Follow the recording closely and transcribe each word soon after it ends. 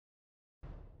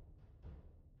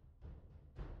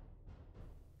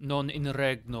Non in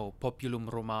regno populum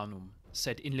Romanum,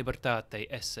 sed in libertate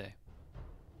esse.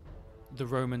 The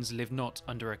Romans live not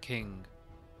under a king,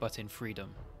 but in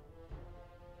freedom.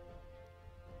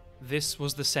 This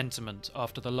was the sentiment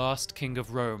after the last king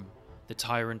of Rome, the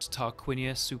tyrant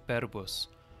Tarquinius Superbus,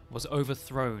 was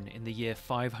overthrown in the year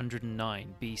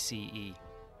 509 BCE.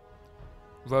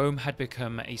 Rome had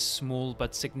become a small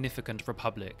but significant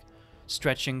republic,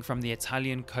 stretching from the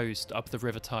Italian coast up the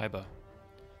river Tiber.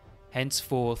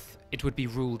 Henceforth, it would be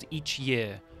ruled each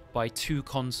year by 2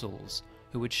 consuls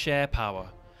who would share power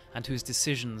and whose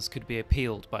decisions could be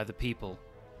appealed by the people.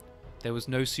 There was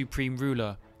no supreme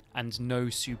ruler and no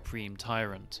supreme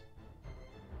tyrant.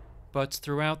 But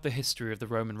throughout the history of the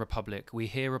Roman Republic, we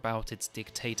hear about its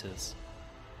dictators.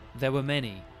 There were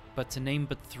many, but to name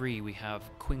but 3 we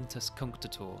have Quintus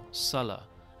Cunctator, Sulla,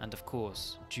 and of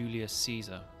course, Julius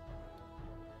Caesar.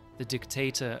 The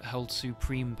dictator held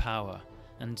supreme power,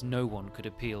 and no one could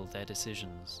appeal their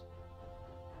decisions.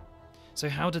 So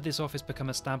how did this office become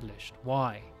established?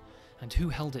 Why? And who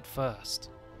held it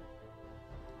first?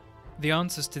 The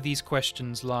answers to these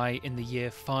questions lie in the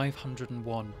year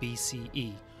 501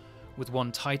 BCE, with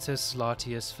one Titus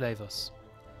Lartius Flavus.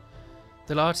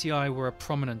 The Lartii were a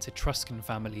prominent Etruscan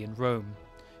family in Rome,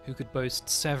 who could boast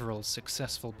several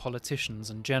successful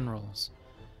politicians and generals,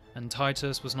 and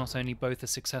Titus was not only both a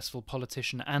successful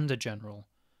politician and a general,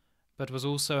 but was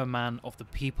also a man of the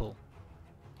people.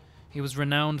 He was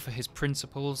renowned for his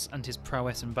principles and his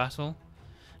prowess in battle,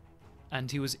 and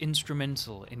he was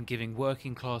instrumental in giving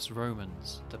working-class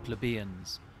Romans, the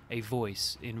plebeians, a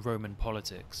voice in Roman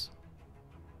politics.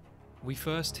 We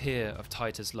first hear of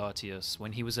Titus Lartius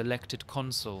when he was elected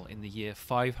consul in the year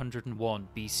 501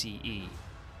 BCE,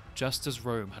 just as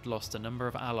Rome had lost a number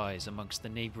of allies amongst the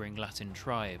neighbouring Latin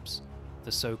tribes,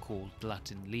 the so-called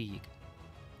Latin League.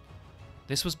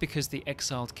 This was because the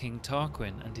exiled King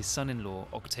Tarquin and his son-in-law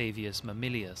Octavius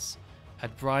Mamilius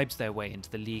had bribed their way into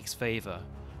the League's favour,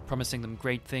 promising them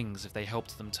great things if they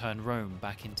helped them turn Rome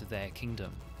back into their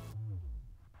kingdom.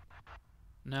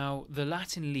 Now, the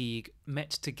Latin League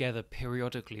met together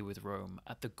periodically with Rome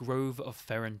at the Grove of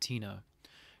Ferentina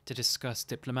to discuss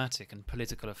diplomatic and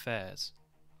political affairs.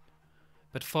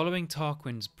 But following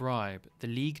Tarquin's bribe, the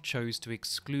League chose to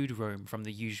exclude Rome from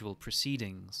the usual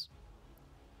proceedings.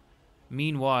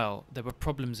 Meanwhile, there were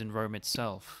problems in Rome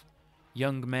itself.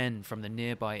 Young men from the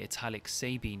nearby Italic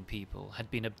Sabine people had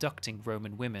been abducting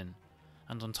Roman women,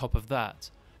 and on top of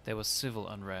that, there was civil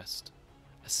unrest.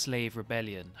 A slave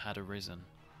rebellion had arisen.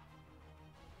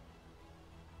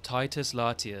 Titus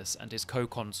Lartius and his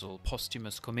co-consul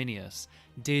Postumus Cominius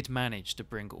did manage to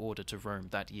bring order to Rome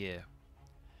that year,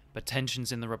 but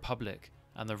tensions in the Republic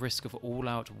and the risk of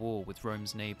all-out war with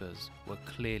Rome's neighbours were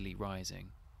clearly rising.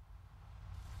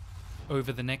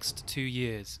 Over the next 2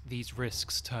 years, these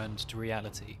risks turned to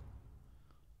reality.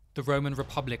 The Roman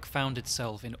Republic found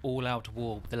itself in all-out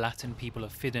war with the Latin people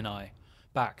of Fidenae,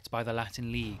 backed by the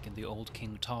Latin League and the old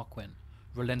King Tarquin,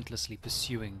 relentlessly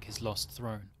pursuing his lost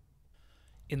throne.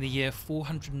 In the year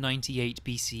 498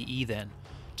 BCE then,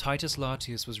 Titus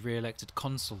Lartius was re-elected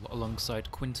consul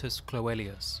alongside Quintus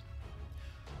Cloelius.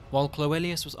 While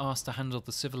Cloelius was asked to handle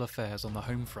the civil affairs on the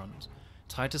home front,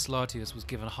 Titus Lartius was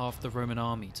given half the Roman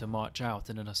army to march out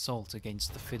in an assault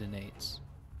against the Fidenates.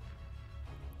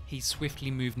 He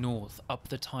swiftly moved north up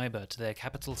the Tiber to their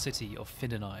capital city of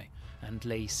Fidenae and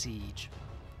lay siege.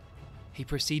 He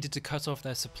proceeded to cut off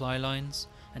their supply lines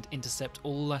and intercept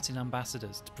all Latin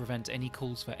ambassadors to prevent any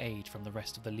calls for aid from the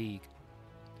rest of the League.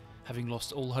 Having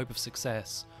lost all hope of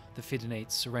success, the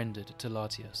Fidenates surrendered to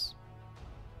Lartius.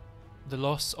 The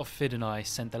loss of Fidenae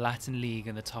sent the Latin League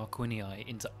and the Tarquinii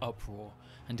into uproar,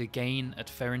 and again at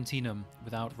Ferentinum,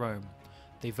 without Rome,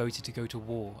 they voted to go to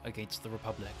war against the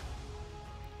Republic.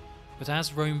 But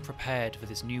as Rome prepared for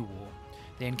this new war,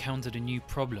 they encountered a new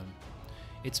problem.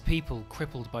 Its people,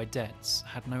 crippled by debts,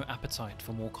 had no appetite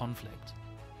for more conflict,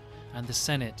 and the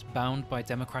Senate, bound by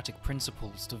democratic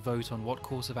principles to vote on what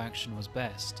course of action was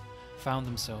best, found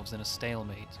themselves in a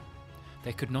stalemate.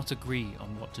 They could not agree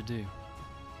on what to do.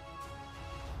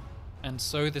 And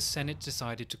so the Senate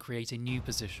decided to create a new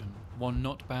position, one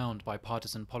not bound by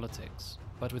partisan politics,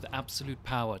 but with absolute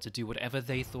power to do whatever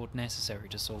they thought necessary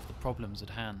to solve the problems at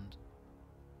hand.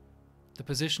 The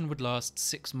position would last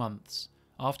 6 months,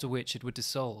 after which it would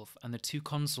dissolve and the 2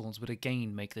 consuls would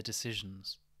again make the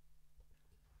decisions.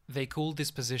 They called this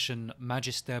position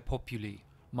Magister Populi,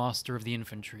 Master of the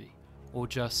Infantry, or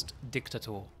just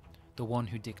Dictator, the one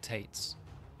who dictates.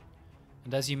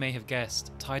 And as you may have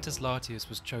guessed, Titus Lartius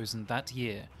was chosen that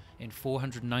year, in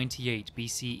 498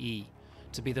 BCE,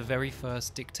 to be the very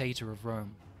first dictator of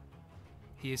Rome.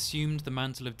 He assumed the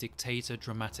mantle of dictator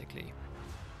dramatically.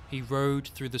 He rode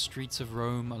through the streets of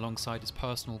Rome alongside his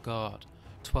personal guard,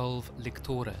 12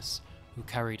 lictores, who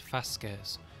carried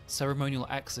fasces, ceremonial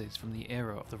axes from the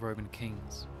era of the Roman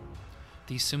kings.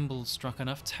 These symbols struck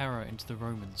enough terror into the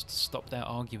Romans to stop their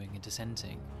arguing and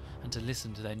dissenting, and to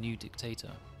listen to their new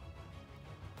dictator.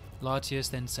 Lartius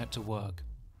then set to work.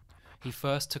 He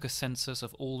first took a census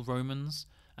of all Romans,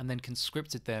 and then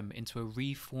conscripted them into a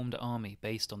reformed army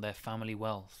based on their family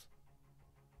wealth.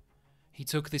 He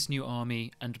took this new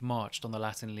army and marched on the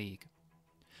Latin League.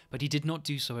 But he did not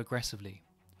do so aggressively.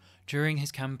 During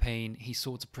his campaign, he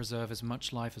sought to preserve as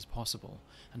much life as possible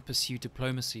and pursue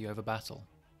diplomacy over battle.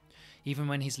 Even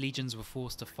when his legions were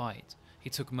forced to fight, he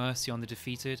took mercy on the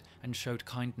defeated and showed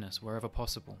kindness wherever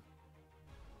possible.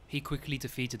 He quickly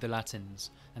defeated the Latins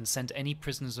and sent any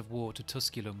prisoners of war to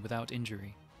Tusculum without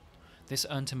injury. This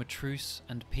earned him a truce,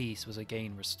 and peace was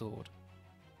again restored.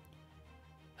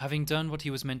 Having done what he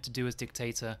was meant to do as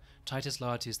dictator, Titus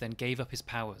Lartius then gave up his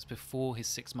powers before his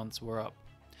 6 months were up,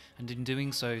 and in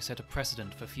doing so set a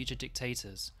precedent for future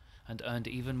dictators and earned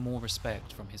even more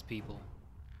respect from his people.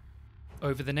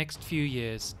 Over the next few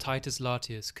years, Titus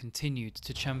Lartius continued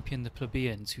to champion the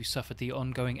plebeians who suffered the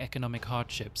ongoing economic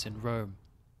hardships in Rome.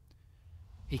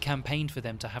 He campaigned for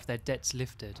them to have their debts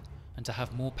lifted and to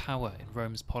have more power in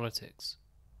Rome's politics.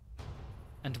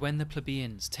 And when the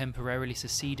plebeians temporarily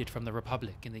seceded from the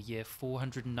Republic in the year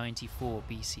 494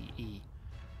 BCE,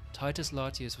 Titus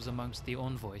Lartius was amongst the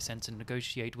envoys sent to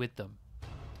negotiate with them.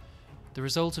 The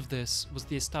result of this was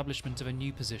the establishment of a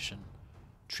new position,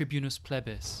 Tribunus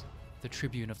Plebis, the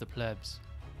tribune of the plebs.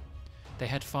 They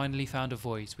had finally found a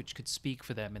voice which could speak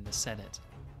for them in the Senate.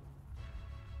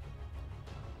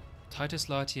 Titus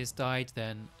Lartius died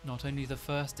then, not only the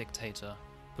first dictator,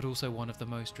 but also one of the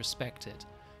most respected,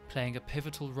 playing a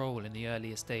pivotal role in the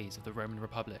earliest days of the Roman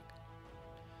Republic.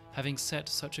 Having set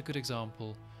such a good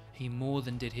example, he more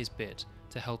than did his bit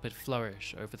to help it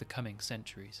flourish over the coming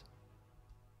centuries.